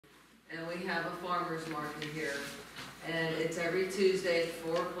and we have a farmer's market here. And it's every Tuesday at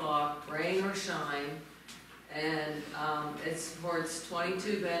 4 o'clock, rain or shine. And it's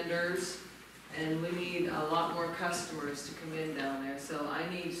 22 vendors, and we need a lot more customers to come in down there. So I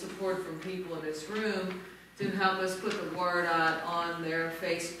need support from people in this room to help us put the word out on their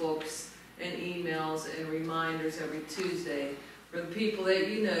Facebooks and emails and reminders every Tuesday for the people that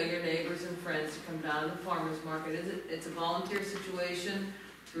you know, your neighbors and friends, to come down to the farmer's market. It's a volunteer situation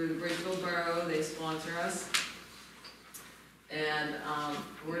through the Bridgeville Borough. They sponsor us. And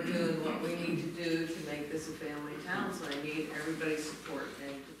we're doing what we need to do to make this a family town, so I need everybody's support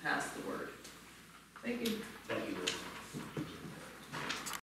and to pass the word. Thank you. Thank you.